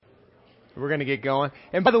We're going to get going.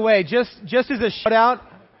 And by the way, just as a shout out,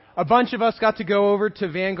 a bunch of us got to go over to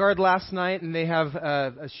Vanguard last night, and they have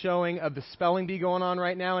a showing of the spelling bee going on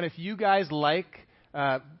right now. And if you guys like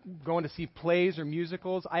going to see plays or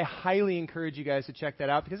musicals, I highly encourage you guys to check that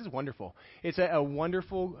out because it's wonderful. It's a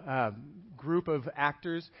wonderful group of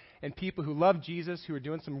actors and people who love Jesus, who are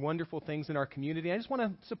doing some wonderful things in our community. I just want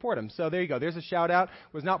to support them. So there you go. There's a shout out.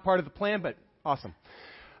 Was not part of the plan, but awesome.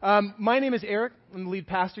 My name is Eric. I'm the lead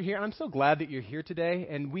pastor here, and I'm so glad that you're here today.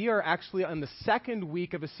 And we are actually on the second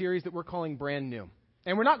week of a series that we're calling Brand New.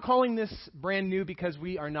 And we're not calling this Brand New because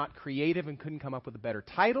we are not creative and couldn't come up with a better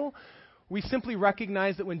title. We simply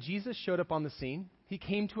recognize that when Jesus showed up on the scene, he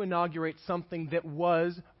came to inaugurate something that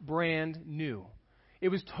was brand new. It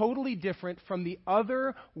was totally different from the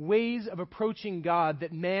other ways of approaching God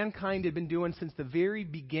that mankind had been doing since the very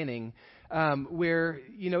beginning, where,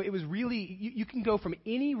 it was really, you can go from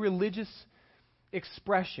any religious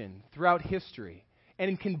expression throughout history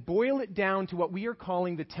and can boil it down to what we are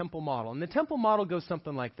calling the temple model. And the temple model goes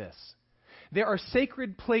something like this. There are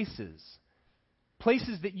sacred places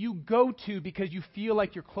that you go to because you feel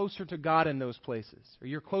like you're closer to God in those places, or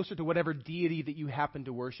you're closer to whatever deity that you happen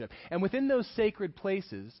to worship. And within those sacred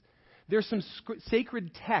places, there's some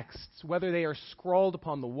sacred texts, whether they are scrawled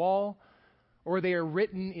upon the wall, or they are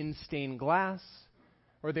written in stained glass,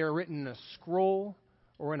 or they are written in a scroll,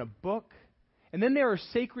 or in a book. And then there are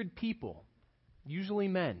sacred people, usually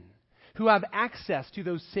men, who have access to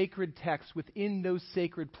those sacred texts within those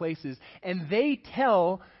sacred places, and they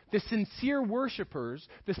tell the sincere worshipers,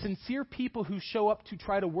 the sincere people who show up to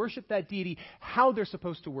try to worship that deity, how they're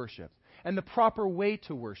supposed to worship and the proper way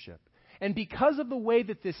to worship. And because of the way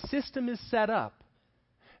that this system is set up,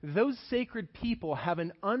 those sacred people have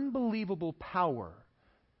an unbelievable power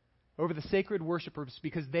over the sacred worshipers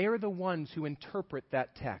because they are the ones who interpret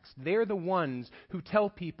that text. They're the ones who tell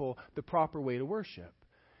people the proper way to worship.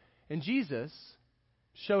 And Jesus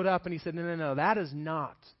showed up and he said, no, that is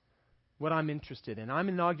not what I'm interested in. I'm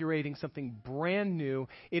inaugurating something brand new.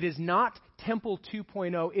 It is not Temple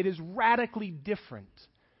 2.0. It is radically different.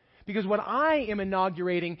 Because what I am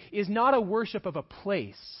inaugurating is not a worship of a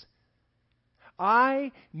place.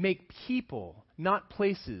 I make people, not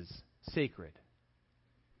places, sacred.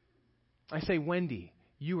 I say, Wendy,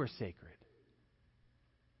 you are sacred.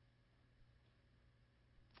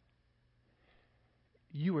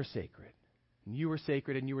 You are sacred. And you are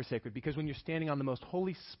sacred, and you are sacred. Because when you're standing on the most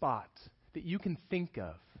holy spot that you can think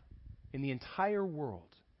of in the entire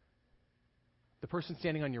world, the person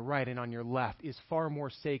standing on your right and on your left is far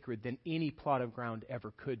more sacred than any plot of ground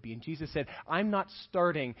ever could be. And Jesus said, I'm not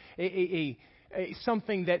starting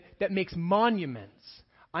something that makes monuments.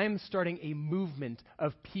 I am starting a movement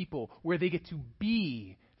of people where they get to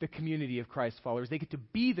be the community of Christ followers. They get to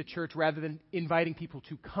be the church rather than inviting people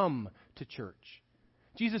to come to church.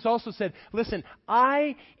 Jesus also said, listen,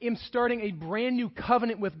 I am starting a brand new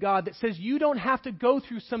covenant with God that says you don't have to go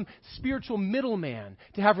through some spiritual middleman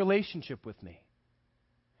to have relationship with me.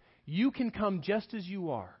 You can come just as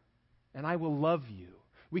you are, and I will love you.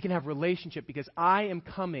 We can have relationship because I am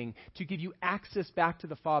coming to give you access back to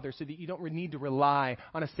the Father so that you don't need to rely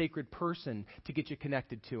on a sacred person to get you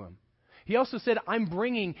connected to Him. He also said, I'm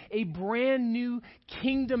bringing a brand new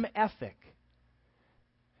kingdom ethic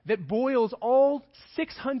that boils all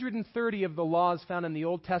 630 of the laws found in the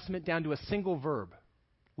Old Testament down to a single verb,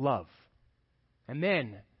 love. And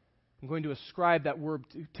then I'm going to ascribe that word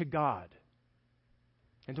to God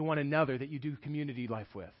and to one another that you do community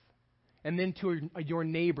life with. And then to your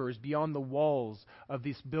neighbors beyond the walls of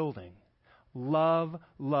this building. Love,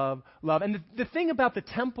 love, love. And the thing about the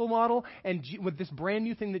temple model and with this brand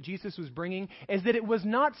new thing that Jesus was bringing is that it was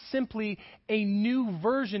not simply a new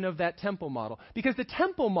version of that temple model. Because the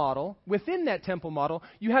temple model, within that temple model,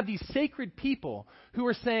 you have these sacred people who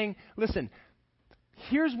are saying, listen,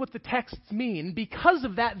 here's what the texts mean. Because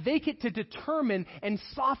of that, they get to determine and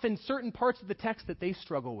soften certain parts of the text that they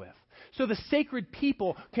struggle with. So the sacred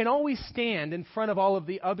people can always stand in front of all of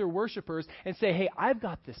the other worshipers and say, hey, I've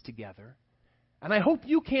got this together. And I hope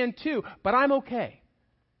you can too, but I'm okay.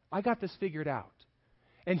 I got this figured out.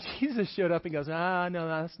 And Jesus showed up and goes,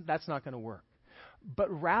 no, that's not going to work. But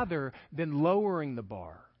rather than lowering the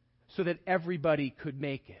bar so that everybody could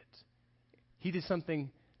make it, he did something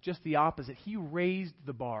just the opposite. He raised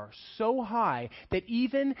the bar so high that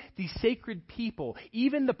even the sacred people,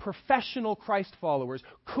 even the professional Christ followers,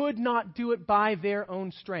 could not do it by their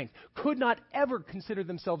own strength, could not ever consider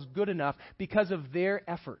themselves good enough because of their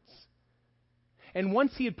efforts. And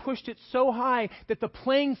once he had pushed it so high that the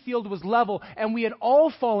playing field was level and we had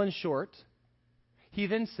all fallen short, he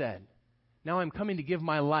then said, now I'm coming to give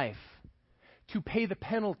my life to pay the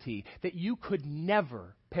penalty that you could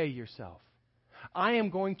never pay yourself. I am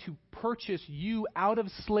going to purchase you out of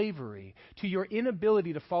slavery to your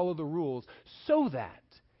inability to follow the rules so that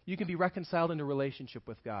you can be reconciled into relationship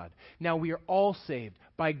with God. Now, we are all saved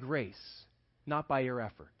by grace, not by your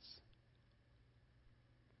efforts.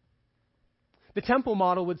 The temple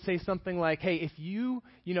model would say something like, hey, if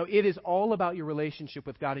it is all about your relationship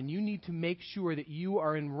with God, and you need to make sure that you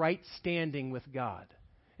are in right standing with God.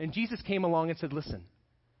 And Jesus came along and said, listen,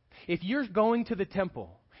 if you're going to the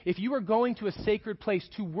temple, if you are going to a sacred place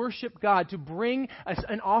to worship God, to bring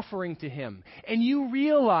an offering to Him, and you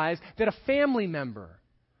realize that a family member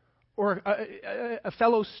or a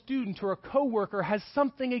fellow student or a coworker has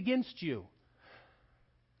something against you,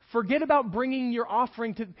 forget about bringing your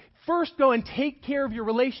offering to... First go and take care of your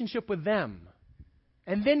relationship with them,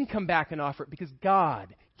 and then come back and offer it, because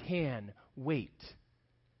God can wait.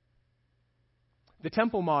 The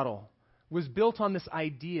temple model was built on this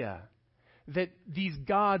idea that these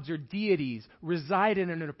gods or deities resided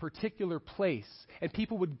in a particular place, and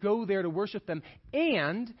people would go there to worship them,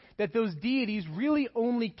 and that those deities really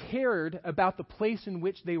only cared about the place in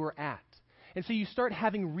which they were at. And so you start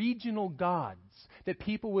having regional gods that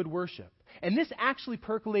people would worship. And this actually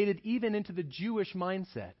percolated even into the Jewish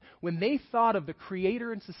mindset. When they thought of the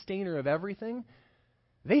creator and sustainer of everything,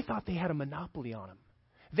 they thought they had a monopoly on him.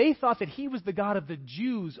 They thought that he was the God of the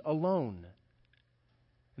Jews alone.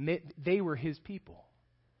 And they were his people.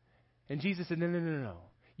 And Jesus said, no.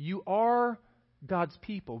 You are God's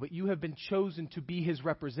people, but you have been chosen to be his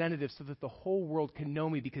representatives so that the whole world can know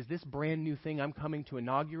me, because this brand new thing I'm coming to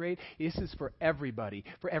inaugurate, this is for everybody,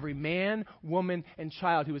 for every man, woman, and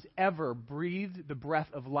child who has ever breathed the breath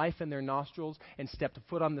of life in their nostrils and stepped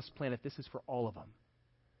foot on this planet. This is for all of them.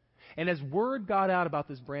 And as word got out about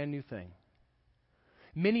this brand new thing,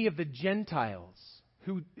 many of the Gentiles,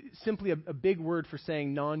 who simply a big word for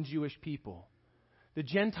saying non-Jewish people, the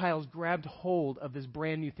Gentiles grabbed hold of this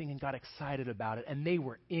brand new thing and got excited about it, and they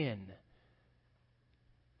were in.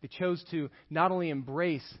 They chose to not only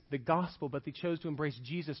embrace the gospel, but they chose to embrace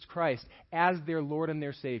Jesus Christ as their Lord and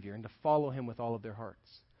their Savior, and to follow him with all of their hearts.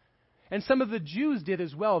 And some of the Jews did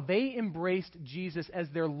as well. They embraced Jesus as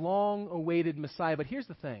their long-awaited Messiah. But here's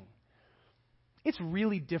the thing. It's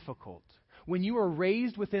really difficult when you are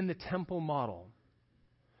raised within the temple model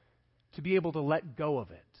to be able to let go of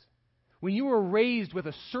it. When you are raised with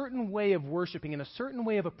a certain way of worshiping and a certain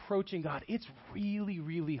way of approaching God, it's really,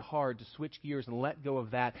 really hard to switch gears and let go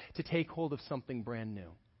of that to take hold of something brand new.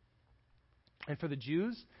 And for the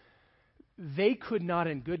Jews, they could not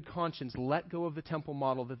in good conscience let go of the temple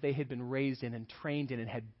model that they had been raised in and trained in and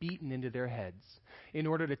had beaten into their heads in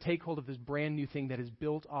order to take hold of this brand new thing that is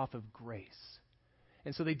built off of grace.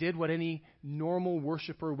 And so they did what any normal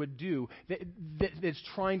worshiper would do that's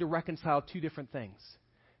trying to reconcile two different things.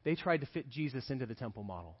 They tried to fit Jesus into the temple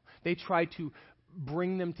model. They tried to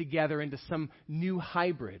bring them together into some new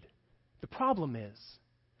hybrid. The problem is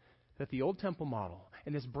that the old temple model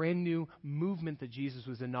and this brand new movement that Jesus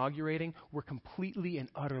was inaugurating were completely and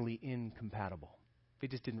utterly incompatible. They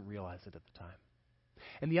just didn't realize it at the time.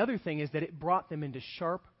 And the other thing is that it brought them into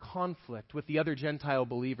sharp conflict with the other Gentile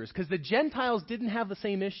believers, because the Gentiles didn't have the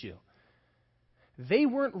same issue. They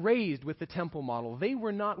weren't raised with the temple model. They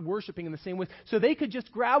were not worshiping in the same way. So they could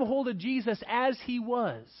just grab hold of Jesus as he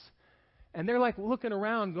was. And they're like looking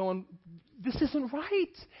around going, this isn't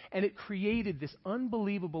right. And it created this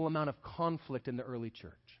unbelievable amount of conflict in the early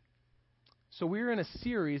church. So we're in a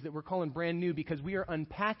series that we're calling Brand New, because we are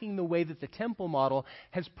unpacking the way that the temple model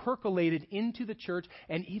has percolated into the church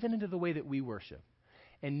and even into the way that we worship.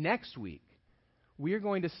 And next week, we are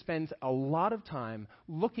going to spend a lot of time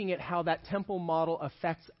looking at how that temple model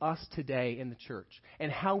affects us today in the church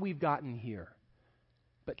and how we've gotten here.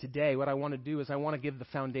 But today, what I want to do is I want to give the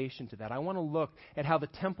foundation to that. I want to look at how the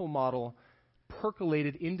temple model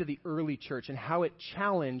percolated into the early church and how it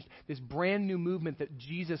challenged this brand new movement that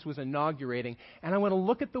Jesus was inaugurating. And I want to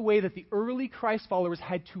look at the way that the early Christ followers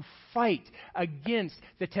had to fight against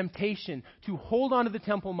the temptation to hold on to the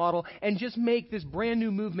temple model and just make this brand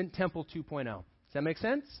new movement Temple 2.0. Does that make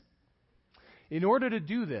sense? In order to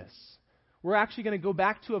do this, we're actually going to go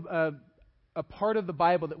back to a part of the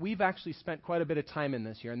Bible that we've actually spent quite a bit of time in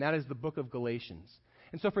this year, and that is the book of Galatians.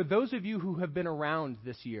 And so for those of you who have been around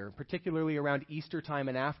this year, particularly around Easter time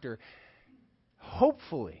and after,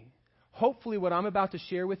 hopefully what I'm about to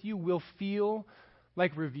share with you will feel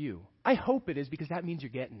like review. I hope it is, because that means you're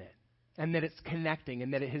getting it, and that it's connecting,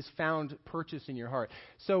 and that it has found purchase in your heart.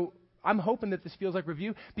 So I'm hoping that this feels like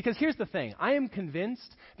review, because here's the thing. I am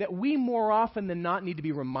convinced that we more often than not need to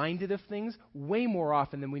be reminded of things way more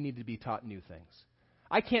often than we need to be taught new things.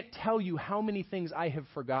 I can't tell you how many things I have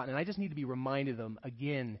forgotten, and I just need to be reminded of them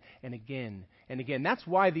again and again and again. That's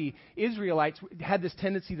why the Israelites had this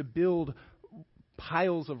tendency to build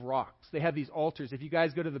piles of rocks. They have these altars. If you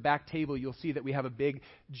guys go to the back table, you'll see that we have a big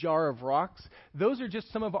jar of rocks. Those are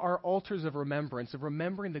just some of our altars of remembrance, of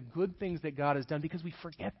remembering the good things that God has done, because we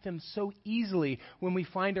forget them so easily when we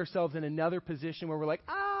find ourselves in another position where we're like,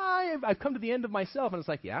 I've come to the end of myself. And it's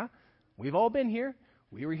like, yeah, we've all been here.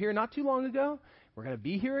 We were here not too long ago. We're going to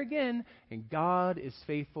be here again, and God is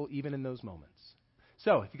faithful even in those moments.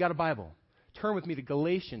 So, if you got a Bible, turn with me to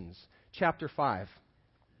Galatians chapter 5.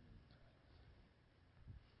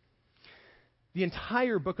 The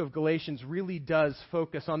entire book of Galatians really does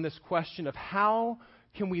focus on this question of how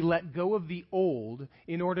can we let go of the old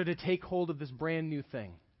in order to take hold of this brand new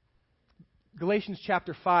thing. Galatians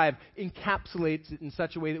chapter 5 encapsulates it in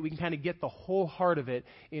such a way that we can kind of get the whole heart of it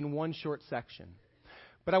in one short section.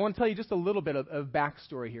 But I want to tell you just a little bit of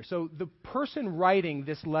backstory here. So the person writing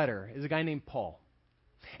this letter is a guy named Paul.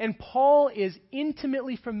 And Paul is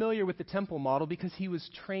intimately familiar with the temple model because he was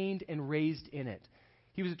trained and raised in it.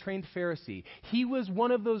 He was a trained Pharisee. He was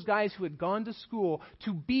one of those guys who had gone to school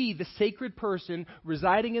to be the sacred person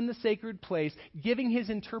residing in the sacred place, giving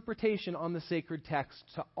his interpretation on the sacred text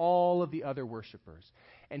to all of the other worshipers.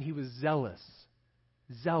 And he was zealous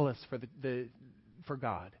for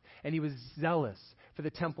God. And he was zealous for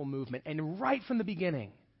the temple movement. And right from the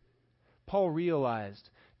beginning, Paul realized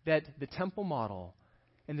that the temple model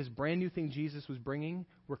and this brand new thing Jesus was bringing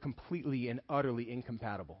were completely and utterly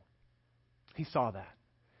incompatible. He saw that.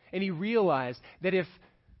 And he realized that if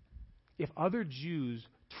other Jews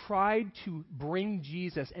tried to bring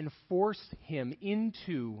Jesus and force him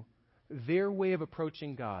into their way of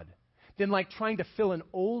approaching God, then like trying to fill an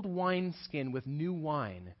old wineskin with new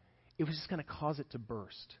wine, it was just going to cause it to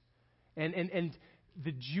burst. And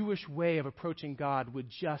the Jewish way of approaching God would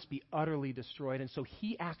just be utterly destroyed. And so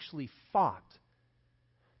he actually fought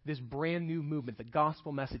this brand new movement, the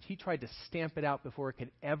gospel message. He tried to stamp it out before it could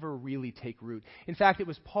ever really take root. In fact, it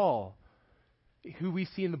was Paul, who we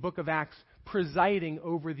see in the book of Acts, presiding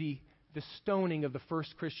over the stoning of the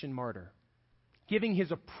first Christian martyr, giving his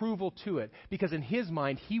approval to it, because in his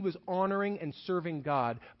mind, he was honoring and serving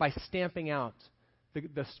God by stamping out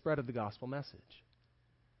the spread of the gospel message.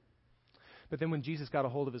 But then when Jesus got a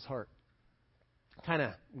hold of his heart, kind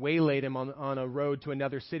of waylaid him on a road to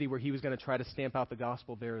another city where he was going to try to stamp out the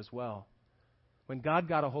gospel there as well. When God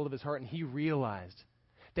got a hold of his heart and he realized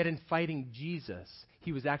that in fighting Jesus,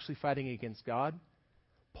 he was actually fighting against God,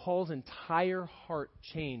 Paul's entire heart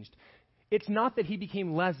changed. It's not that he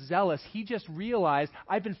became less zealous. He just realized,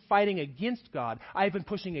 I've been fighting against God. I've been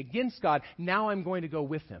pushing against God. Now I'm going to go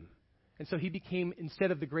with him. And so he became,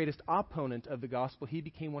 instead of the greatest opponent of the gospel, he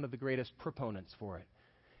became one of the greatest proponents for it.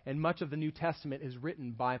 And much of the New Testament is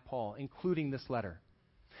written by Paul, including this letter.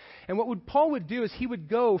 And what Paul would do is he would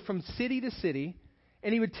go from city to city,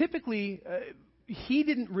 and he would typically, he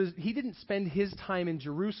didn't spend his time in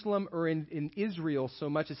Jerusalem or in Israel so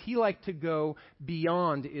much as he liked to go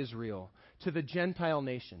beyond Israel to the Gentile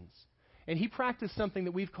nations. And he practiced something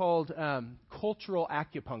that we've called cultural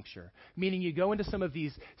acupuncture, meaning you go into some of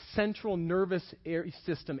these central nervous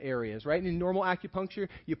system areas, right? And in normal acupuncture,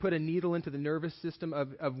 you put a needle into the nervous system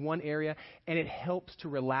of one area, and it helps to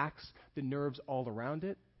relax the nerves all around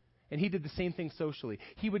it. And he did the same thing socially.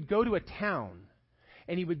 He would go to a town,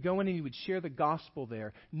 and he would go in and he would share the gospel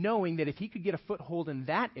there, knowing that if he could get a foothold in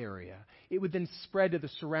that area, it would then spread to the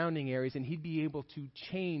surrounding areas, and he'd be able to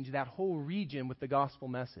change that whole region with the gospel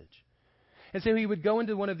message. And so he would go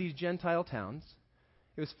into one of these Gentile towns.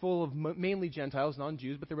 It was full of mainly Gentiles,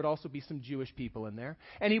 non-Jews, but there would also be some Jewish people in there.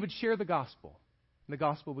 And he would share the gospel. And the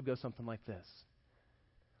gospel would go something like this: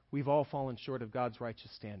 we've all fallen short of God's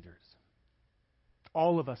righteous standards.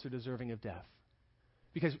 All of us are deserving of death.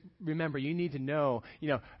 Because remember, you need to know,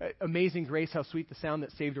 amazing grace, how sweet the sound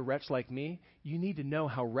that saved a wretch like me. You need to know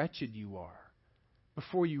how wretched you are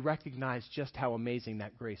before you recognize just how amazing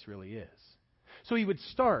that grace really is. So he would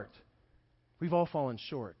start, we've all fallen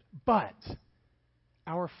short, but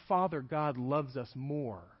our Father God loves us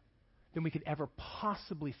more than we could ever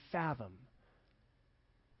possibly fathom.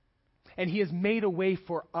 And he has made a way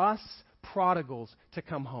for us prodigals to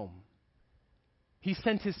come home. He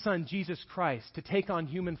sent his son, Jesus Christ, to take on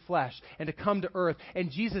human flesh and to come to earth.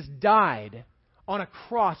 And Jesus died on a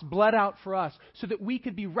cross, bled out for us, so that we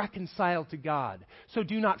could be reconciled to God. So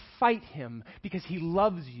do not fight him, because he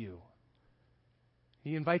loves you.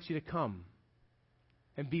 He invites you to come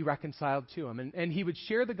and be reconciled to him. And he would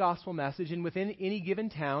share the gospel message, and within any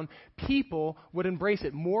given town, people would embrace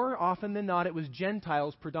it. More often than not, it was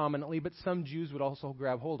Gentiles predominantly, but some Jews would also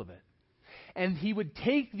grab hold of it. And he would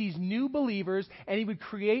take these new believers and he would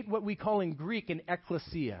create what we call in Greek an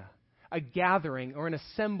ecclesia, a gathering or an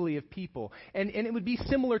assembly of people. And it would be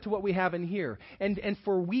similar to what we have in here. And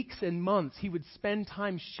for weeks and months, he would spend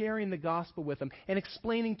time sharing the gospel with them and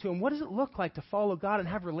explaining to them, what does it look like to follow God and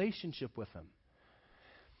have a relationship with him?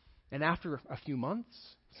 And after a few months,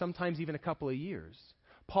 sometimes even a couple of years,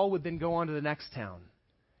 Paul would then go on to the next town.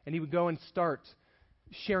 And he would go and start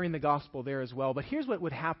sharing the gospel there as well. But here's what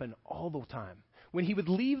would happen all the time. When he would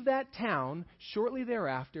leave that town, shortly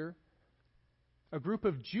thereafter, a group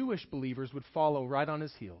of Jewish believers would follow right on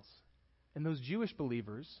his heels. And those Jewish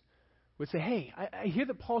believers would say, hey, I hear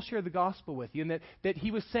that Paul shared the gospel with you and that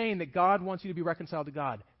he was saying that God wants you to be reconciled to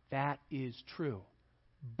God. That is true.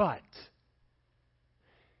 But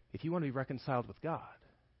if you want to be reconciled with God,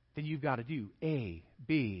 then you've got to do A,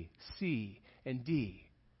 B, C, and D.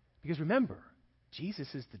 Because remember,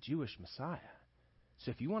 Jesus is the Jewish Messiah.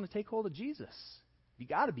 So if you want to take hold of Jesus, you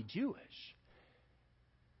got to be Jewish.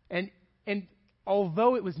 And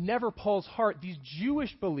although it was never Paul's heart, these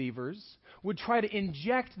Jewish believers would try to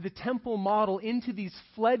inject the temple model into these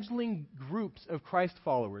fledgling groups of Christ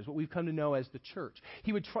followers, what we've come to know as the church.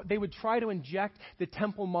 They would try to inject the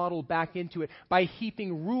temple model back into it by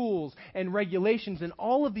heaping rules and regulations and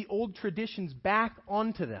all of the old traditions back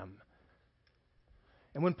onto them.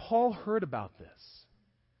 And when Paul heard about this,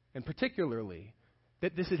 and particularly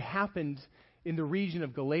that this had happened in the region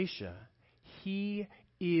of Galatia, he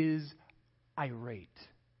is irate.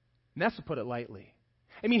 And that's to put it lightly.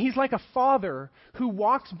 I mean, he's like a father who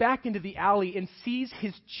walks back into the alley and sees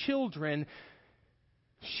his children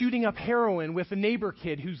shooting up heroin with a neighbor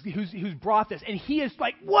kid who's brought this. And he is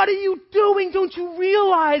like, what are you doing? Don't you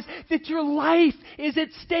realize that your life is at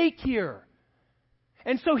stake here?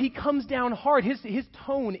 And so he comes down hard. His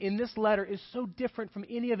tone in this letter is so different from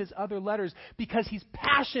any of his other letters because he's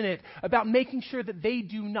passionate about making sure that they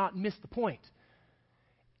do not miss the point.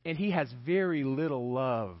 And he has very little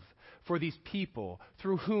love for these people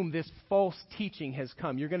through whom this false teaching has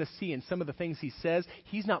come. You're going to see in some of the things he says,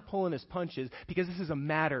 he's not pulling his punches because this is a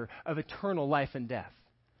matter of eternal life and death.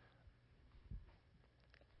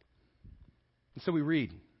 And so we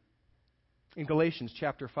read in Galatians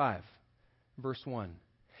chapter 5, verse 1.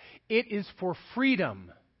 It is for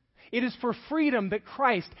freedom. It is for freedom that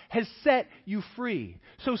Christ has set you free.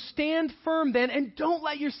 So stand firm then and don't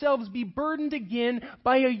let yourselves be burdened again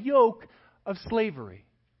by a yoke of slavery.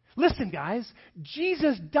 Listen, guys,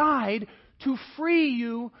 Jesus died to free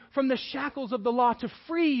you from the shackles of the law, to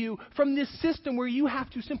free you from this system where you have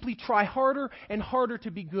to simply try harder and harder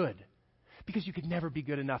to be good because you could never be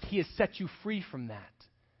good enough. He has set you free from that.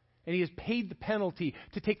 And he has paid the penalty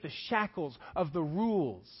to take the shackles of the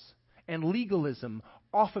rules and legalism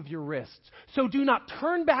off of your wrists. So do not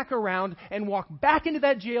turn back around and walk back into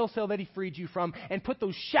that jail cell that he freed you from and put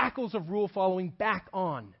those shackles of rule following back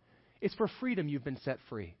on. It's for freedom you've been set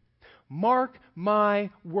free. Mark my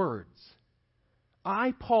words.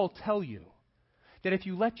 I, Paul, tell you that if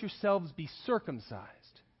you let yourselves be circumcised,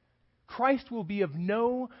 Christ will be of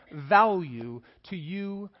no value to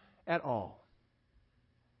you at all.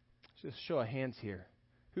 Just show of hands here.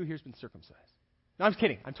 Who here's been circumcised? No, I'm just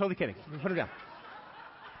kidding. I'm totally kidding. Put it down.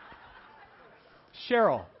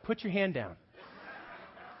 Cheryl, put your hand down.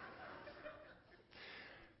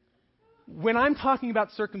 When I'm talking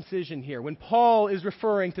about circumcision here, when Paul is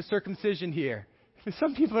referring to circumcision here,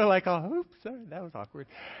 some people are like, oh, oops, sorry, that was awkward.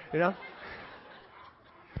 You know?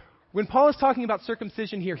 When Paul is talking about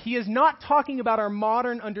circumcision here, he is not talking about our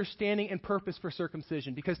modern understanding and purpose for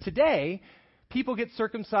circumcision. Because today, people get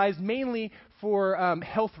circumcised mainly for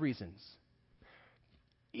health reasons.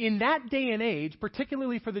 In that day and age,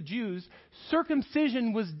 particularly for the Jews,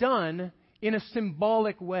 circumcision was done in a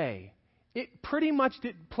symbolic way. It pretty much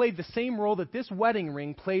played the same role that this wedding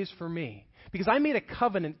ring plays for me. Because I made a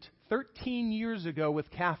covenant 13 years ago with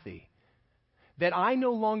Kathy that I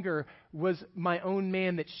no longer was my own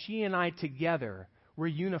man, that she and I together were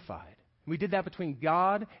unified. We did that between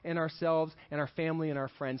God and ourselves and our family and our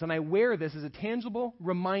friends. And I wear this as a tangible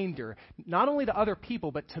reminder, not only to other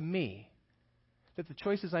people, but to me, that the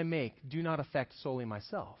choices I make do not affect solely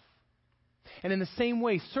myself. And in the same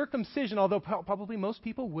way, circumcision, although probably most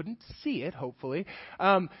people wouldn't see it, hopefully,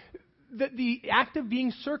 the act of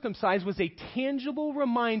being circumcised was a tangible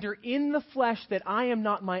reminder in the flesh that I am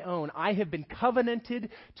not my own. I have been covenanted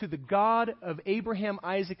to the God of Abraham,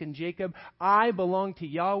 Isaac, and Jacob. I belong to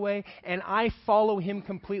Yahweh, and I follow him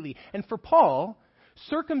completely. And for Paul,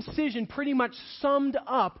 circumcision pretty much summed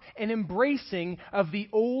up an embracing of the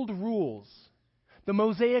old rules, the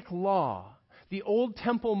Mosaic law, the old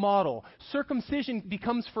temple model. Circumcision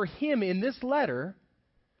becomes for him in this letter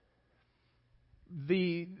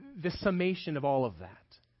the summation of all of that.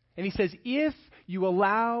 And he says, if you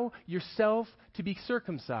allow yourself to be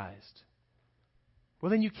circumcised, well,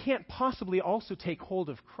 then you can't possibly also take hold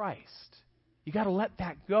of Christ. You got to let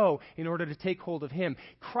that go in order to take hold of him.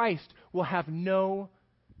 Christ will have no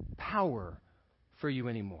power for you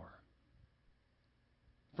anymore.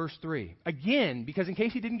 Verse 3. Again, because in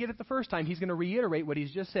case he didn't get it the first time, he's going to reiterate what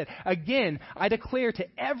he's just said. Again, I declare to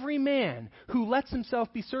every man who lets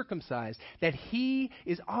himself be circumcised that he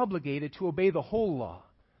is obligated to obey the whole law.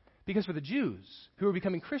 Because for the Jews who were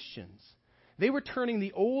becoming Christians, they were turning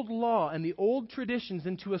the old law and the old traditions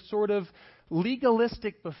into a sort of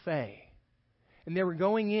legalistic buffet. And they were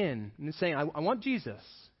going in and saying, I want Jesus.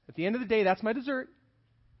 At the end of the day, that's my dessert.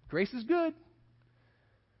 Grace is good.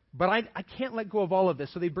 But I can't let go of all of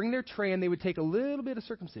this. So they bring their tray and they would take a little bit of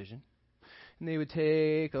circumcision. And they would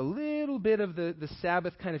take a little bit of the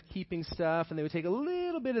Sabbath kind of keeping stuff. And they would take a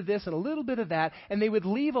little bit of this and a little bit of that. And they would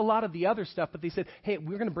leave a lot of the other stuff. But they said, hey,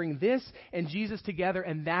 we're going to bring this and Jesus together.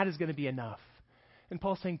 And that is going to be enough. And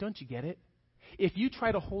Paul's saying, don't you get it? If you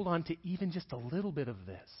try to hold on to even just a little bit of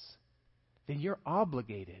this, then you're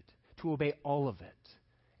obligated to obey all of it.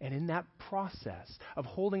 And in that process of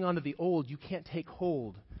holding on to the old, you can't take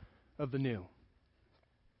hold of the new.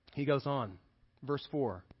 He goes on, verse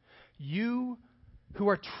 4. You who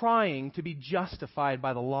are trying to be justified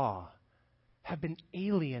by the law have been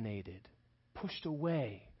alienated, pushed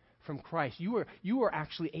away from Christ. You are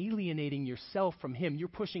actually alienating yourself from him. You're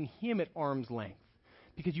pushing him at arm's length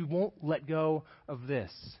because you won't let go of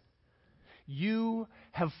this. You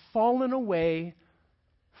have fallen away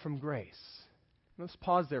from grace. Let's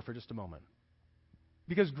pause there for just a moment.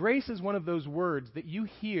 Because grace is one of those words that you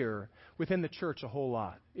hear within the church a whole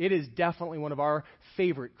lot. It is definitely one of our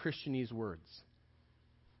favorite Christianese words.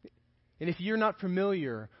 And if you're not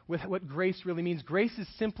familiar with what grace really means, grace is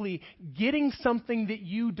simply getting something that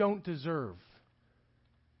you don't deserve.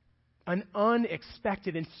 An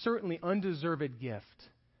unexpected and certainly undeserved gift.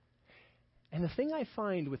 And the thing I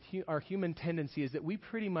find with our human tendency is that we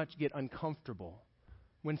pretty much get uncomfortable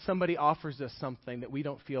when somebody offers us something that we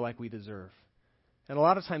don't feel like we deserve. And a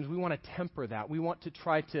lot of times we want to temper that. We want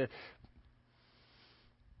to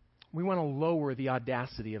lower the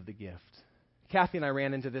audacity of the gift. Kathy and I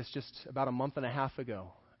ran into this just about a month and a half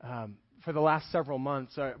ago. For the last several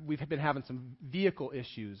months, we've been having some vehicle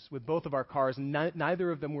issues with both of our cars.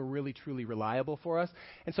 Neither of them were really, truly reliable for us.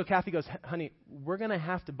 And so Kathy goes, honey, we're going to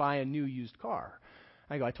have to buy a new used car.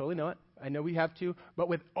 I go, I totally know it. I know we have to. But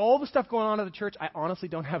with all the stuff going on at the church, I honestly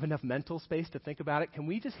don't have enough mental space to think about it. Can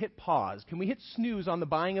we just hit pause? Can we hit snooze on the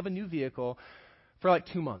buying of a new vehicle for like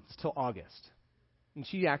 2 months, till August? And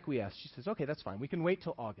she acquiesced. She says, okay, that's fine. We can wait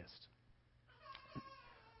till August.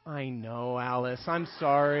 I know, Alice. I'm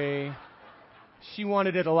sorry. She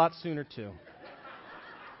wanted it a lot sooner, too.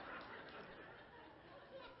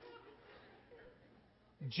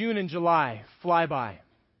 June and July fly by.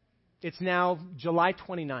 It's now July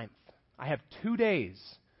 29th. I have 2 days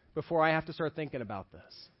before I have to start thinking about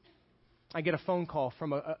this. I get a phone call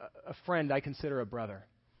from a friend I consider a brother.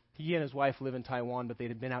 He and his wife live in Taiwan, but they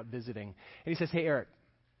had been out visiting. And he says, hey, Eric,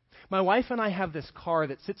 my wife and I have this car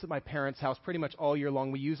that sits at my parents' house pretty much all year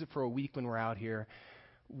long. We use it for a week when we're out here.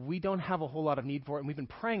 We don't have a whole lot of need for it, and we've been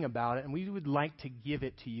praying about it, and we would like to give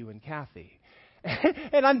it to you and Kathy.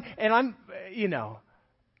 and I'm,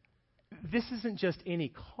 this isn't just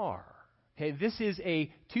any car. Okay, this is a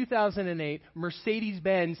 2008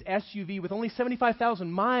 Mercedes-Benz SUV with only 75,000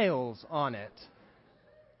 miles on it.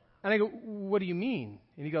 And I go, what do you mean?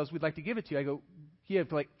 And he goes, we'd like to give it to you. I go, yeah,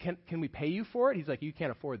 like, can we pay you for it? He's like, you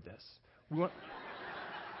can't afford this.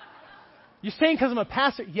 You're saying because I'm a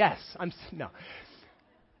pastor? Yes. No.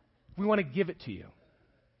 We want to give it to you.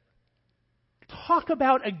 Talk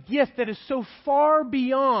about a gift that is so far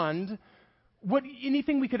beyond what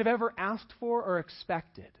anything we could have ever asked for or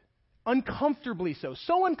expected. Uncomfortably so.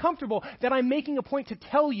 So uncomfortable that I'm making a point to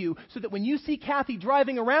tell you so that when you see Kathy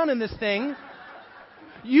driving around in this thing,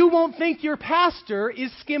 you won't think your pastor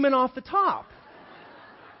is skimming off the top.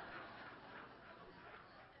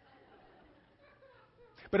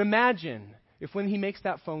 But imagine if when he makes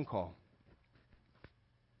that phone call,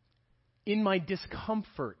 in my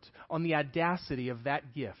discomfort on the audacity of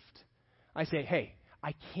that gift, I say, hey,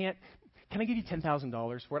 can I give you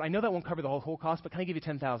 $10,000 for it? I know that won't cover the whole cost, but can I give you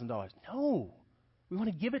 $10,000? No. We want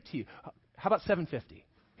to give it to you. How about $750,000? Can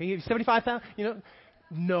I give you $75,000?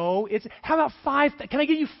 No. How about $5,000? Can I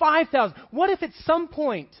give you $5,000? What if at some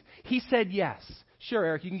point he said yes? Sure,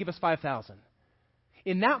 Eric, you can give us $5,000.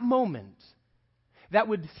 In that moment, that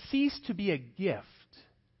would cease to be a gift.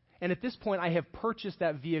 And at this point, I have purchased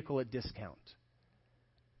that vehicle at discount.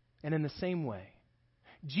 And in the same way,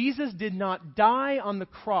 Jesus did not die on the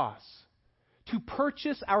cross to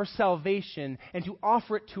purchase our salvation and to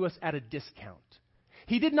offer it to us at a discount.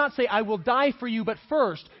 He did not say, I will die for you, but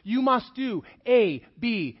first you must do A,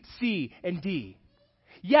 B, C, and D.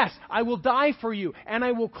 Yes, I will die for you, and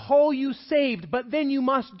I will call you saved, but then you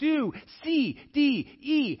must do C, D,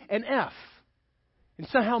 E, and F, and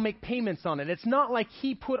somehow make payments on it. It's not like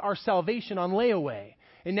He put our salvation on layaway,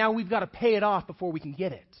 and now we've got to pay it off before we can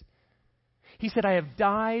get it. He said, I have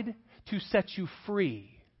died to set you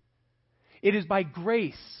free. It is by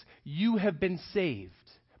grace you have been saved,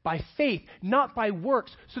 by faith, not by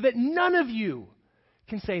works, so that none of you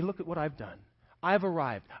can say, look at what I've done. I've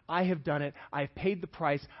arrived. I have done it. I've paid the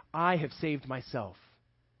price. I have saved myself.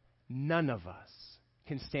 None of us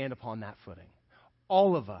can stand upon that footing.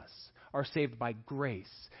 All of us are saved by grace,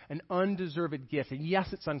 an undeserved gift. And yes,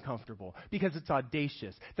 it's uncomfortable because it's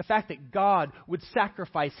audacious. The fact that God would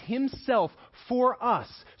sacrifice Himself for us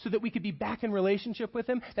so that we could be back in relationship with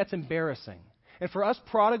Him, that's embarrassing. And for us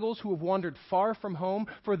prodigals who have wandered far from home,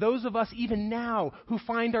 for those of us even now who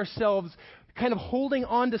find ourselves kind of holding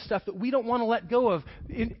on to stuff that we don't want to let go of,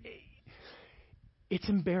 it's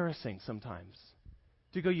embarrassing sometimes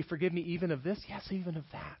to go, you forgive me even of this? Yes, even of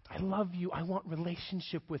that. I love you. I want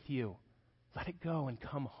relationship with you. Let it go and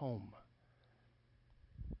come home.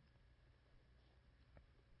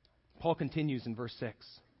 Paul continues in verse 6.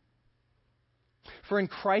 For in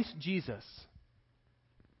Christ Jesus,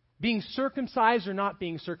 being circumcised or not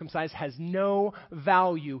being circumcised has no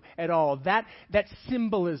value at all. That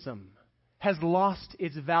symbolism has lost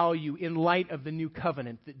its value in light of the new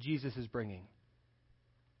covenant that Jesus is bringing.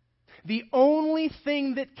 The only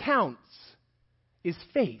thing that counts is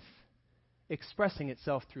faith expressing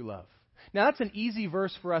itself through love. Now, that's an easy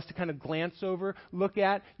verse for us to kind of glance over, look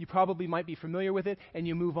at. You probably might be familiar with it, and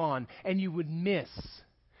you move on. And you would miss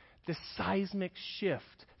the seismic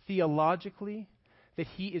shift theologically that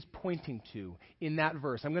he is pointing to in that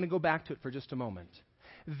verse. I'm going to go back to it for just a moment.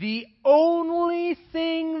 The only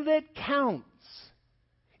thing that counts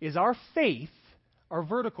is our faith, our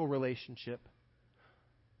vertical relationship,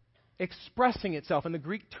 expressing itself, and the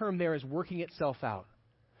Greek term there is working itself out.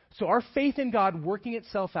 So our faith in God working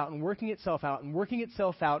itself out and working itself out and working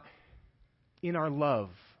itself out in our love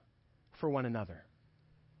for one another.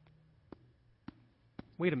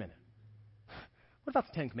 Wait a minute. What about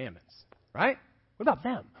the Ten Commandments, right? What about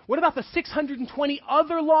them? What about the 620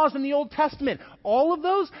 other laws in the Old Testament? All of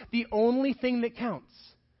those, the only thing that counts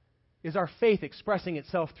is our faith expressing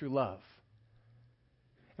itself through love.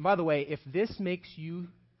 And by the way, if this makes you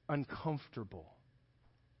uncomfortable,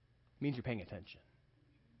 it means you're paying attention.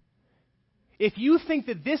 If you think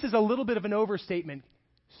that this is a little bit of an overstatement,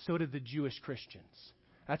 so did the Jewish Christians.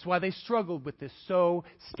 That's why they struggled with this so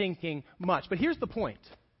stinking much. But here's the point.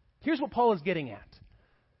 Here's what Paul is getting at.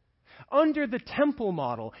 Under the temple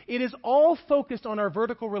model, it is all focused on our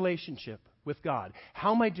vertical relationship with God.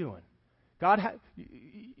 How am I doing? God,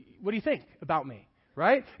 what do you think about me?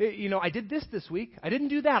 Right? I did this week. I didn't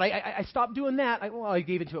do that. I stopped doing that. I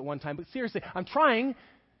gave into it one time. But seriously, I'm trying.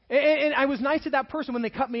 And I was nice to that person when they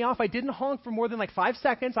cut me off. I didn't honk for more than 5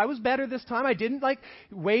 seconds. I was better this time. I didn't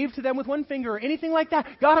wave to them with one finger or anything like that.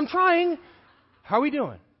 God, I'm trying. How are we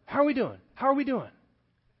doing? How are we doing? How are we doing?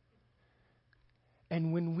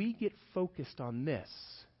 And when we get focused on this,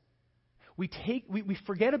 we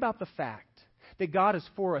forget about the fact that God is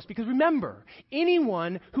for us. Because remember,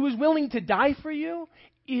 anyone who is willing to die for you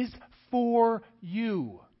is for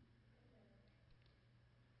you.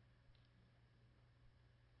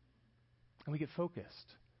 And we get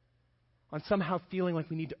focused on somehow feeling like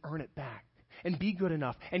we need to earn it back and be good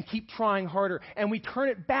enough and keep trying harder. And we turn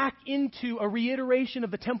it back into a reiteration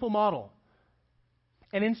of the temple model.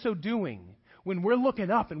 And in so doing, when we're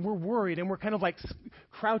looking up and we're worried and we're kind of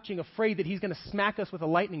crouching, afraid that he's going to smack us with a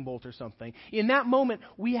lightning bolt or something, in that moment,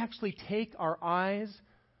 we actually take our eyes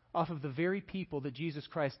off of the very people that Jesus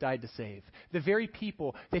Christ died to save, the very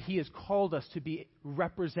people that he has called us to be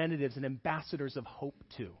representatives and ambassadors of hope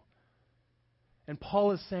to. And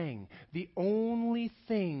Paul is saying the only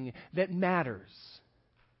thing that matters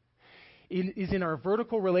is in our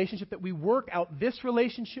vertical relationship, that we work out this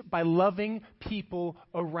relationship by loving people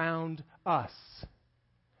around us.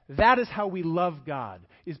 That is how we love God,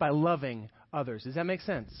 is by loving others. Does that make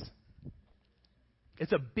sense?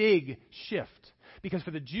 It's a big shift, because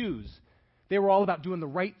for the Jews, they were all about doing the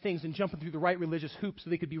right things and jumping through the right religious hoops so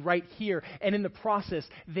they could be right here. And in the process,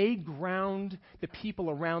 they ground the people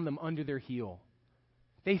around them under their heel.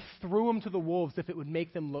 They threw them to the wolves if it would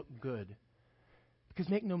make them look good. Because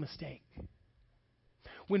make no mistake,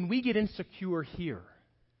 when we get insecure here,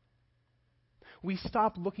 we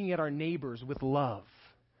stop looking at our neighbors with love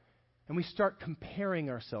and we start comparing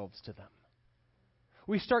ourselves to them.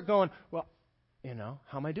 We start going, well,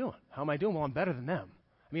 how am I doing? How am I doing? Well, I'm better than them.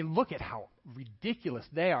 I mean, look at how ridiculous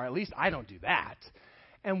they are. At least I don't do that.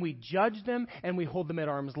 And we judge them, and we hold them at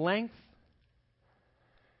arm's length.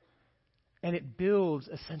 And it builds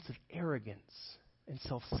a sense of arrogance and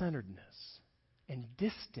self-centeredness and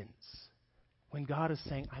distance when God is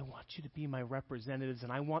saying, I want you to be my representatives,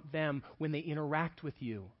 and I want them, when they interact with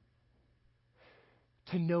you,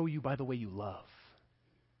 to know you by the way you love.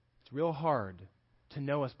 It's real hard to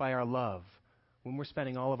know us by our love when we're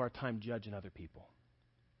spending all of our time judging other people.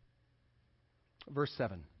 Verse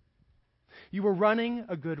 7. You were running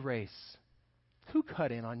a good race. Who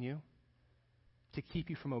cut in on you to keep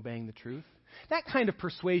you from obeying the truth? That kind of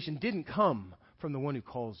persuasion didn't come from the one who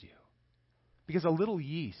calls you. Because a little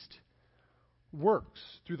yeast works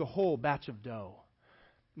through the whole batch of dough.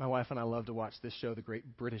 My wife and I love to watch this show, The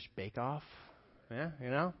Great British Bake Off.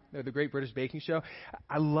 Yeah, the Great British Baking Show.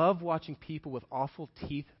 I love watching people with awful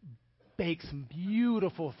teeth bake some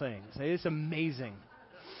beautiful things. It's amazing.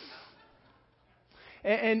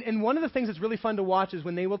 And one of the things that's really fun to watch is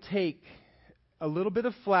when they will take a little bit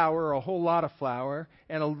of flour or a whole lot of flour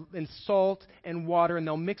and salt and water, and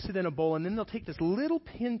they'll mix it in a bowl, and then they'll take this little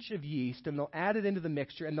pinch of yeast and they'll add it into the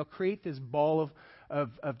mixture, and they'll create this ball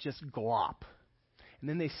of just glop. And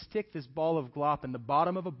then they stick this ball of glop in the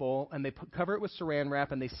bottom of a bowl, and they cover it with saran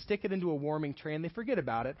wrap, and they stick it into a warming tray, and they forget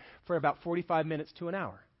about it for about 45 minutes to an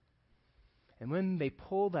hour. And when they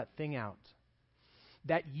pull that thing out,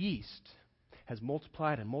 that yeast has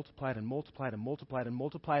multiplied and multiplied and multiplied and multiplied and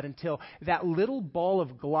multiplied until that little ball of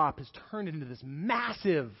glop is turned into this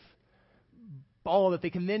massive ball that they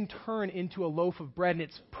can then turn into a loaf of bread, and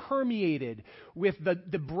it's permeated with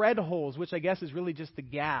the bread holes, which I guess is really just the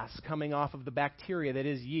gas coming off of the bacteria that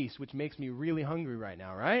is yeast, which makes me really hungry right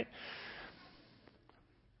now, right?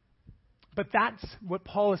 But that's what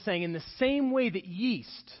Paul is saying. In the same way that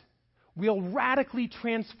yeast will radically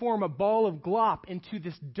transform a ball of glop into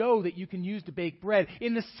this dough that you can use to bake bread,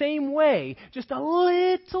 in the same way, just a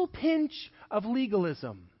little pinch of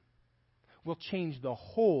legalism will change the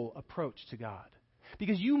whole approach to God.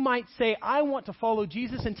 Because you might say, I want to follow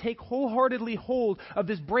Jesus and take wholeheartedly hold of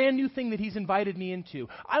this brand new thing that He's invited me into.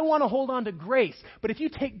 I want to hold on to grace. But if you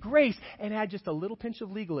take grace and add just a little pinch of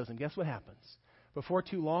legalism, guess what happens? Before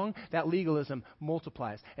too long, that legalism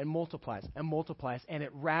multiplies and multiplies and multiplies, and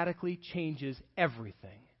it radically changes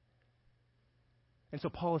everything. And so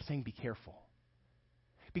Paul is saying, be careful.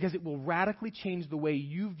 Because it will radically change the way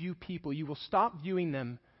you view people. You will stop viewing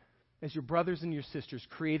them as your brothers and your sisters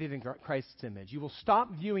created in Christ's image. You will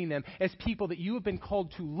stop viewing them as people that you have been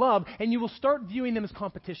called to love, and you will start viewing them as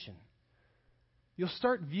competition. You'll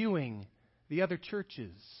start viewing the other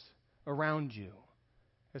churches around you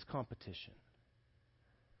as competition.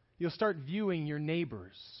 You'll start viewing your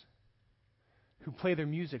neighbors who play their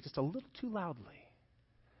music just a little too loudly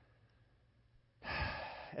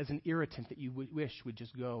as an irritant that you wish would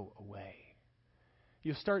just go away.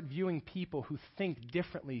 You'll start viewing people who think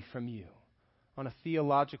differently from you on a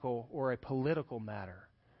theological or a political matter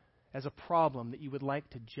as a problem that you would like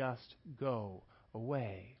to just go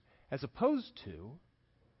away, as opposed to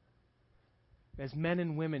as men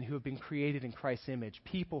and women who have been created in Christ's image,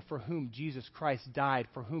 people for whom Jesus Christ died,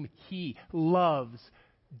 for whom He loves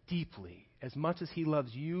deeply. As much as He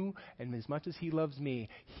loves you and as much as He loves me,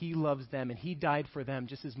 He loves them, and He died for them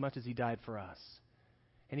just as much as He died for us.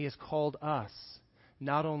 And He has called us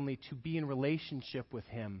not only to be in relationship with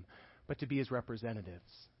Him, but to be His representatives.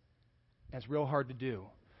 That's real hard to do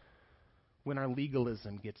when our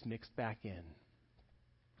legalism gets mixed back in.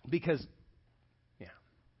 Because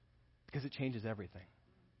it changes everything.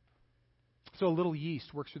 So a little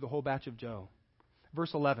yeast works through the whole batch of dough.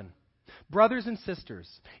 Verse 11. Brothers and sisters,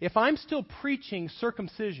 if I'm still preaching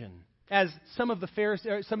circumcision, as some of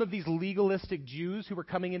these legalistic Jews who were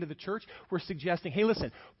coming into the church were suggesting, hey,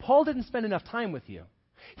 listen, Paul didn't spend enough time with you.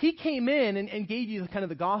 He came in and gave you kind of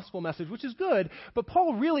the gospel message, which is good, but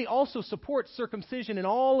Paul really also supports circumcision and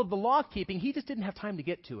all of the law keeping. He just didn't have time to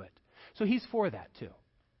get to it. So he's for that too.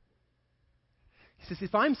 He says,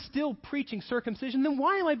 if I'm still preaching circumcision, then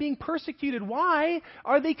why am I being persecuted? Why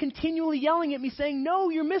are they continually yelling at me saying,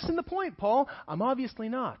 no, you're missing the point, Paul? I'm obviously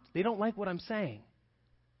not. They don't like what I'm saying.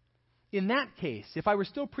 In that case, if I were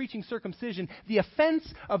still preaching circumcision, the offense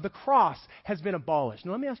of the cross has been abolished.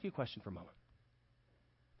 Now, let me ask you a question for a moment.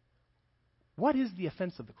 What is the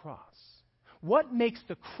offense of the cross? What makes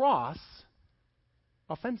the cross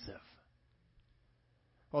offensive?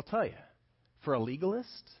 Well, I'll tell you, for a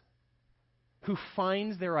legalist who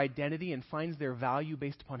finds their identity and finds their value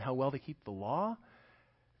based upon how well they keep the law,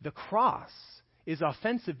 the cross is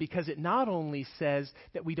offensive because it not only says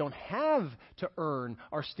that we don't have to earn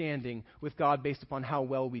our standing with God based upon how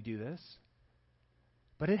well we do this,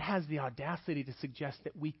 but it has the audacity to suggest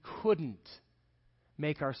that we couldn't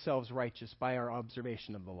make ourselves righteous by our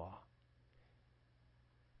observation of the law.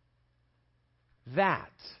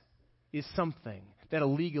 That is something that a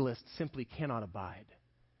legalist simply cannot abide.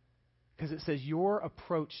 Because it says your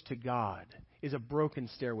approach to God is a broken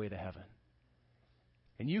stairway to heaven.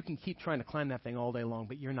 And you can keep trying to climb that thing all day long,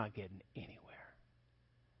 but you're not getting anywhere.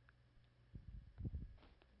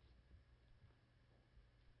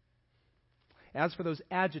 As for those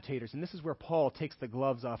agitators, and this is where Paul takes the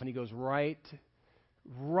gloves off and he goes right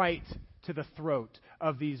to the throat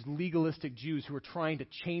of these legalistic Jews who are trying to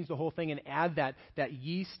change the whole thing and add that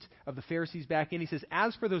yeast of the Pharisees back in. He says,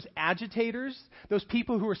 as for those agitators, those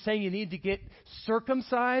people who are saying you need to get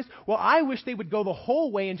circumcised, well, I wish they would go the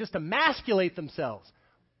whole way and just emasculate themselves.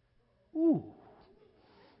 Ooh,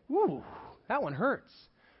 that one hurts,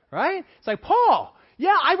 right? It's like, Paul,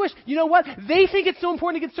 yeah, I wish, you know what? They think it's so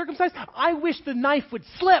important to get circumcised. I wish the knife would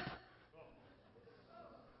slip.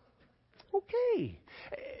 Okay.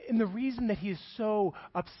 And the reason that he is so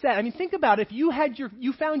upset, I mean, think about it. If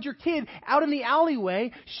you found your kid out in the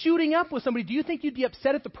alleyway shooting up with somebody, do you think you'd be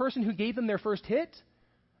upset at the person who gave them their first hit?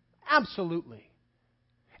 Absolutely.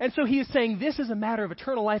 And so he is saying, this is a matter of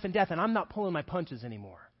eternal life and death, and I'm not pulling my punches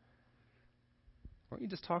anymore. Weren't you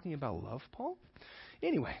just talking about love, Paul?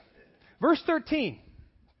 Anyway, verse 13.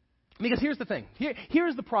 Because here's the thing.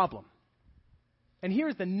 Here's the problem. And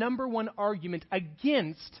here's the number one argument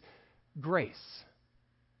against grace.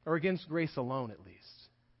 Or against grace alone, at least.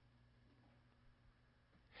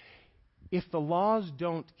 If the laws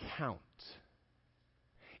don't count,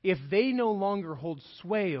 if they no longer hold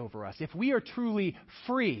sway over us, if we are truly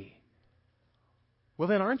free, well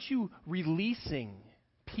then aren't you releasing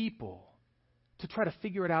people to try to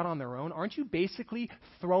figure it out on their own? Aren't you basically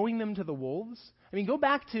throwing them to the wolves? I mean, go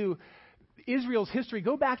back to Israel's history.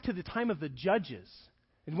 Go back to the time of the Judges.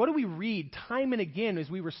 And what do we read time and again as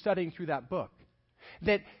we were studying through that book?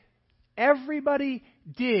 That everybody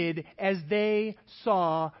did as they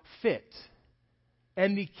saw fit.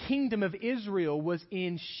 And the kingdom of Israel was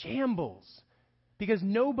in shambles because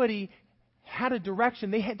nobody had a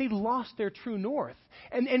direction. They lost their true north.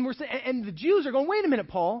 And the Jews are going, wait a minute,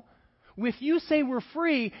 Paul. If you say we're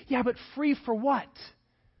free, yeah, but free for what?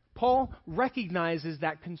 Paul recognizes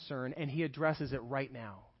that concern and he addresses it right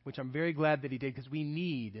now, which I'm very glad that he did because we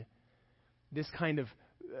need this kind of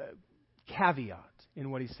caveat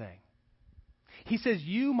in what he's saying. He says,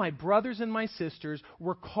 you, my brothers and my sisters,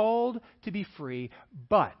 were called to be free,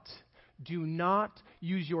 but do not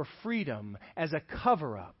use your freedom as a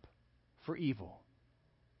cover-up for evil.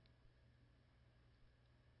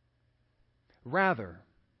 Rather,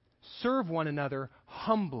 serve one another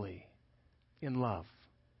humbly in love.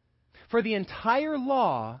 For the entire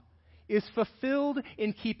law is fulfilled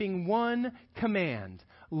in keeping one command: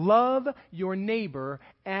 love your neighbor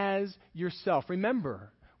as yourself.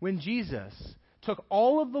 Remember, when Jesus took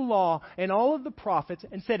all of the law and all of the prophets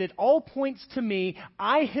and said, it all points to me,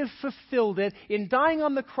 I have fulfilled it. In dying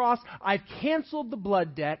on the cross, I've canceled the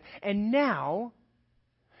blood debt, and now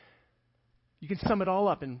you can sum it all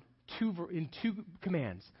up in two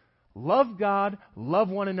commands. Love God, love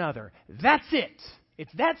one another. That's it.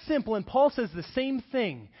 It's that simple, and Paul says the same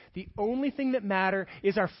thing. The only thing that matters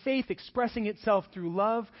is our faith expressing itself through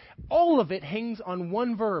love. All of it hangs on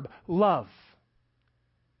one verb, love.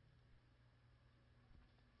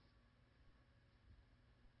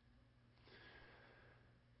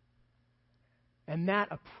 And that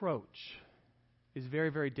approach is very,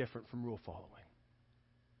 very different from rule following.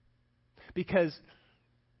 Because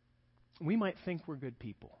we might think we're good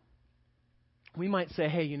people. We might say,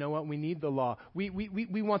 hey, you know what? We need the law. We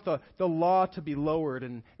want the law to be lowered,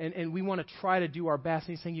 and we want to try to do our best.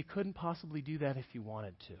 And he's saying you couldn't possibly do that if you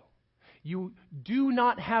wanted to. You do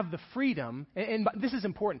not have the freedom, and this is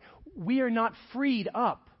important, we are not freed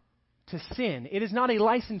up to sin. It is not a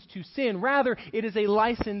license to sin. Rather, it is a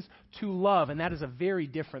license to love, and that is a very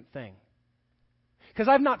different thing. Because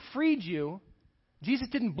I've not freed you. Jesus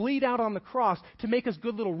didn't bleed out on the cross to make us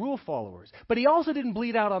good little rule followers. But he also didn't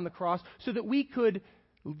bleed out on the cross so that we could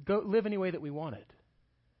go live any way that we wanted.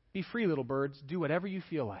 Be free, little birds. Do whatever you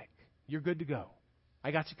feel like. You're good to go.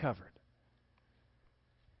 I got you covered.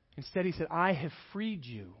 Instead, he said, I have freed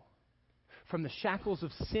you from the shackles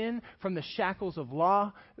of sin, from the shackles of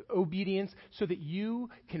law obedience, so that you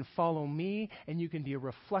can follow me and you can be a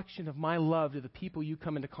reflection of my love to the people you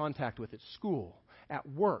come into contact with at school, at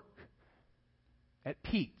work, at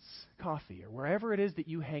Pete's Coffee, or wherever it is that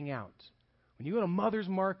you hang out when you go to Mother's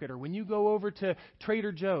Market, or when you go over to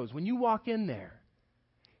Trader Joe's, when you walk in there,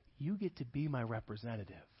 you get to be my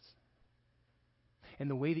representatives. And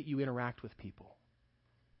the way that you interact with people,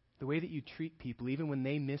 the way that you treat people, even when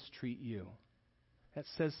they mistreat you, that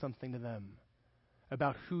says something to them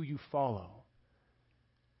about who you follow.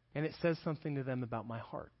 And it says something to them about my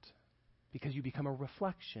heart, because you become a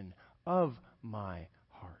reflection of my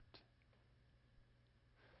heart.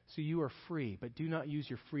 So you are free, but do not use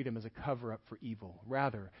your freedom as a cover-up for evil.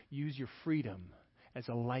 Rather, use your freedom as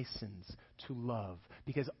a license to love,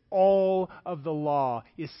 because all of the law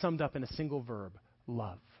is summed up in a single verb,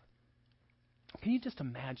 love. Can you just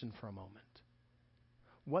imagine for a moment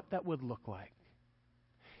what that would look like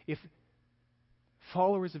if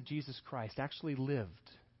followers of Jesus Christ actually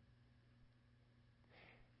lived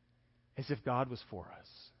as if God was for us,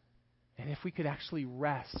 and if we could actually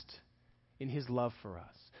rest in His love for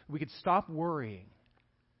us? We could stop worrying.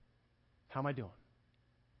 How am I doing?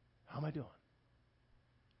 How am I doing?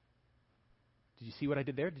 Did you see what I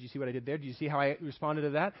did there? Did you see what I did there? Did you see how I responded to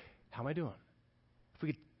that? How am I doing? If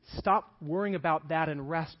we could stop worrying about that and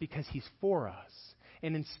rest because He's for us,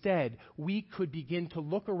 and instead we could begin to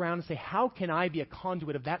look around and say, how can I be a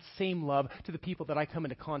conduit of that same love to the people that I come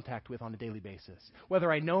into contact with on a daily basis,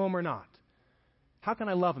 whether I know them or not? How can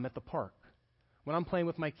I love them at the park when I'm playing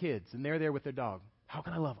with my kids and they're there with their dog? How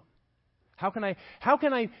can I love them? How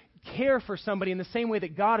can I care for somebody in the same way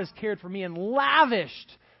that God has cared for me and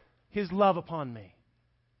lavished His love upon me?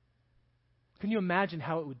 Can you imagine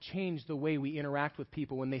how it would change the way we interact with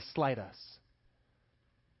people when they slight us?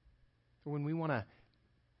 Or when we want to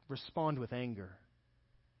respond with anger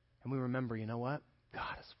and we remember, you know what?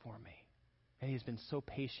 God is for me, and He has been so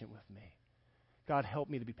patient with me. God, help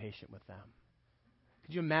me to be patient with them.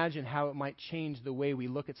 Could you imagine how it might change the way we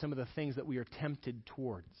look at some of the things that we are tempted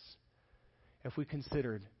towards if we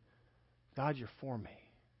considered, God, you're for me,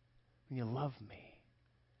 and you love me.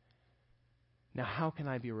 Now, how can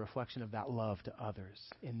I be a reflection of that love to others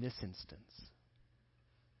in this instance?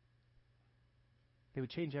 They would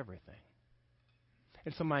change everything.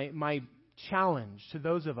 And so my challenge to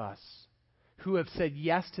those of us who have said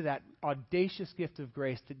yes to that audacious gift of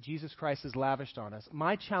grace that Jesus Christ has lavished on us,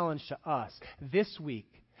 my challenge to us this week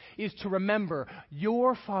is to remember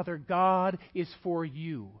your Father God is for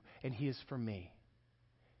you, and He is for me.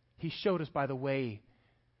 He showed us by the way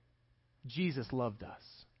Jesus loved us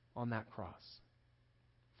on that cross.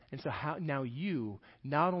 And so now you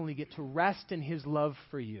not only get to rest in His love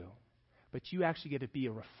for you, but you actually get to be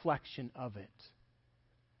a reflection of it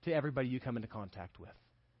to everybody you come into contact with.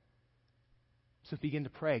 So begin to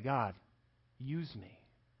pray, God, use me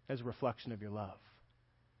as a reflection of your love.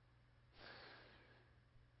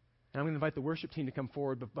 And I'm going to invite the worship team to come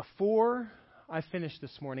forward, but before I finish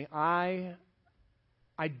this morning, I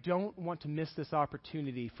don't want to miss this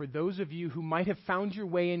opportunity for those of you who might have found your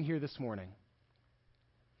way in here this morning.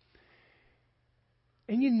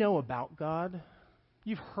 And you know about God.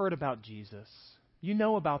 You've heard about Jesus. You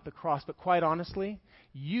know about the cross, but quite honestly,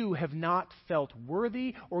 you have not felt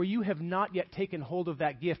worthy, or you have not yet taken hold of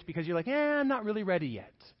that gift because you're like, I'm not really ready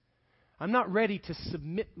yet. I'm not ready to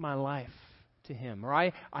submit my life to Him, or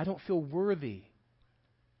I don't feel worthy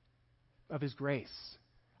of His grace.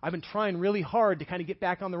 I've been trying really hard to kind of get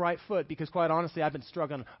back on the right foot because quite honestly, I've been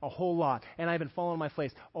struggling a whole lot, and I've been falling on my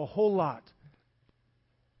face a whole lot.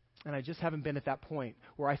 And I just haven't been at that point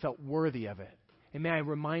where I felt worthy of it. And may I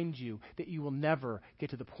remind you that you will never get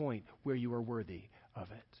to the point where you are worthy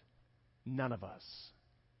of it. None of us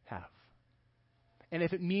have. And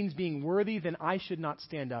if it means being worthy, then I should not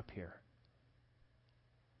stand up here.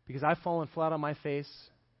 Because I've fallen flat on my face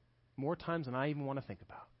more times than I even want to think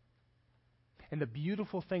about. And the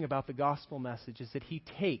beautiful thing about the gospel message is that He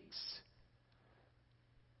takes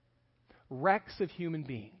wrecks of human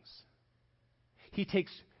beings. He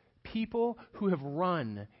takes people who have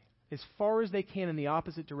run as far as they can in the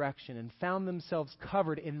opposite direction and found themselves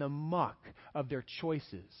covered in the muck of their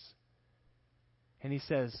choices. And He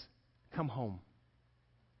says, come home,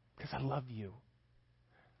 because I love you.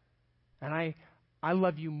 And I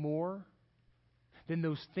love you more than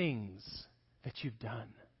those things that you've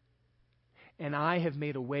done. And I have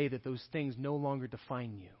made a way that those things no longer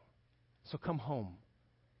define you. So come home.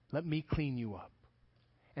 Let me clean you up.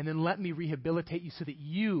 And then let me rehabilitate you so that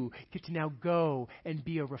you get to now go and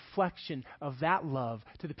be a reflection of that love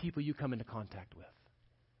to the people you come into contact with.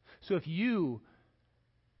 So if you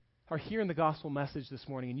are hearing the gospel message this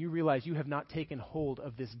morning and you realize you have not taken hold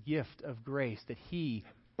of this gift of grace that He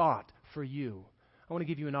bought for you, I want to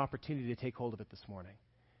give you an opportunity to take hold of it this morning.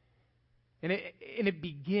 And it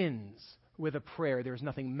begins with a prayer. There's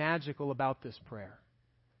nothing magical about this prayer.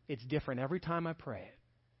 It's different every time I pray it.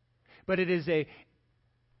 But it is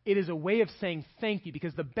a way of saying thank you,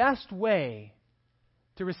 because the best way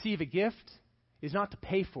to receive a gift is not to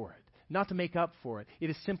pay for it, not to make up for it. It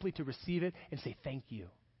is simply to receive it and say thank you,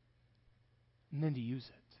 and then to use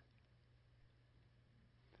it.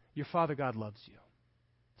 Your Father God loves you,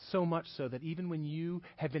 so much so that even when you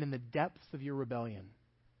have been in the depths of your rebellion,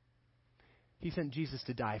 He sent Jesus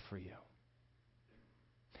to die for you.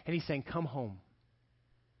 And He's saying, come home.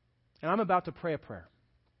 And I'm about to pray a prayer.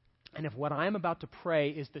 And if what I'm about to pray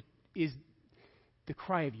is the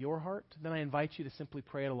cry of your heart, then I invite you to simply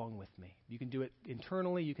pray it along with me. You can do it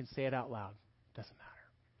internally. You can say it out loud. Doesn't matter.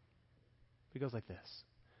 It goes like this.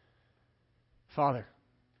 Father,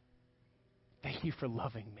 thank you for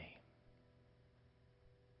loving me.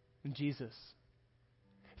 And Jesus,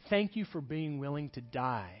 thank you for being willing to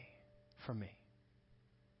die for me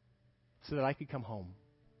so that I could come home,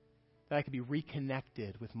 that I could be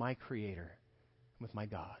reconnected with my Creator, with my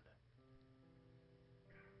God.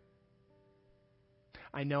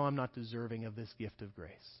 I know I'm not deserving of this gift of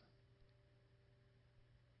grace.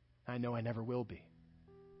 I know I never will be.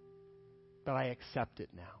 But I accept it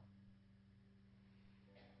now.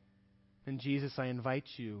 And Jesus, I invite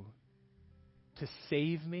you to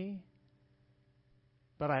save me,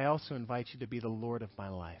 but I also invite you to be the Lord of my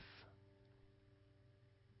life.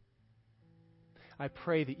 I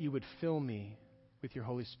pray that you would fill me with your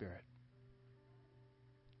Holy Spirit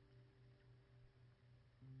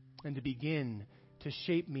and to begin to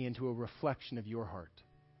shape me into a reflection of your heart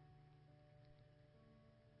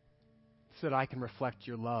so that I can reflect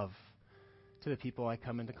your love to the people I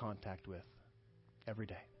come into contact with every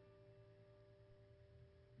day.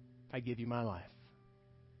 I give you my life.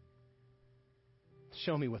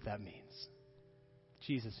 Show me what that means.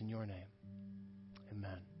 Jesus, in your name.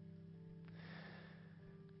 Amen.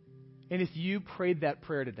 And if you prayed that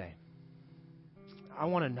prayer today, I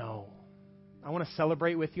want to know. I want to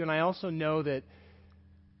celebrate with you, and I also know that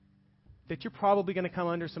you're probably going to come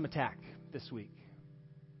under some attack this week.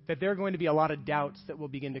 That there are going to be a lot of doubts that will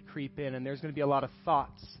begin to creep in, and there's going to be a lot of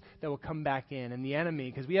thoughts that will come back in. And the enemy,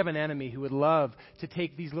 because we have an enemy who would love to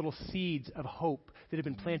take these little seeds of hope that have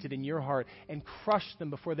been planted in your heart and crush them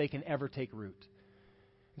before they can ever take root.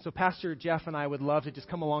 And so Pastor Jeff and I would love to just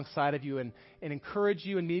come alongside of you and encourage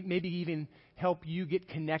you and maybe even help you get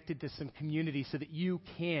connected to some community so that you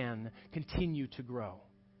can continue to grow.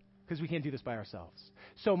 Because we can't do this by ourselves.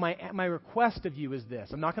 So my request of you is this.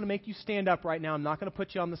 I'm not going to make you stand up right now. I'm not going to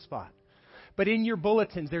put you on the spot. But in your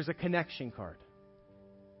bulletins, there's a connection card.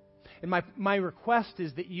 And my request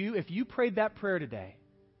is that if you prayed that prayer today,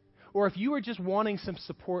 or if you are just wanting some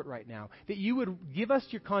support right now, that you would give us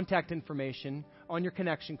your contact information on your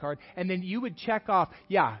connection card, and then you would check off,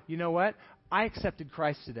 yeah, you know what? I accepted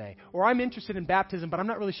Christ today. Or I'm interested in baptism, but I'm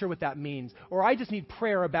not really sure what that means. Or I just need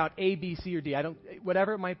prayer about A, B, C, or D.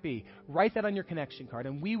 Whatever it might be. Write that on your connection card,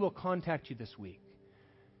 and we will contact you this week.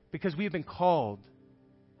 Because we have been called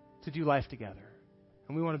to do life together.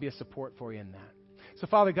 And we want to be a support for you in that. So,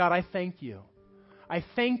 Father God, I thank you. I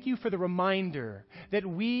thank you for the reminder that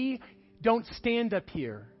we don't stand up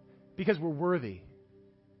here because we're worthy.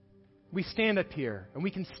 We stand up here, and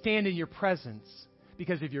we can stand in your presence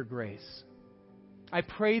because of your grace. I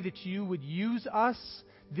pray that you would use us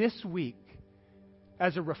this week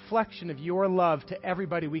as a reflection of your love to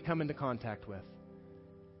everybody we come into contact with.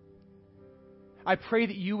 I pray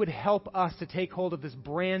that you would help us to take hold of this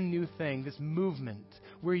brand new thing, this movement,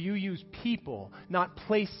 where you use people, not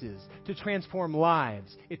places, to transform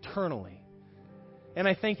lives eternally. And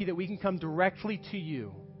I thank you that we can come directly to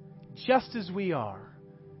you, just as we are,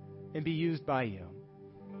 and be used by you.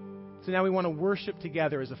 So now we want to worship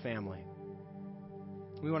together as a family.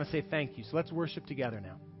 We want to say thank you. So let's worship together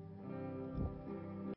now.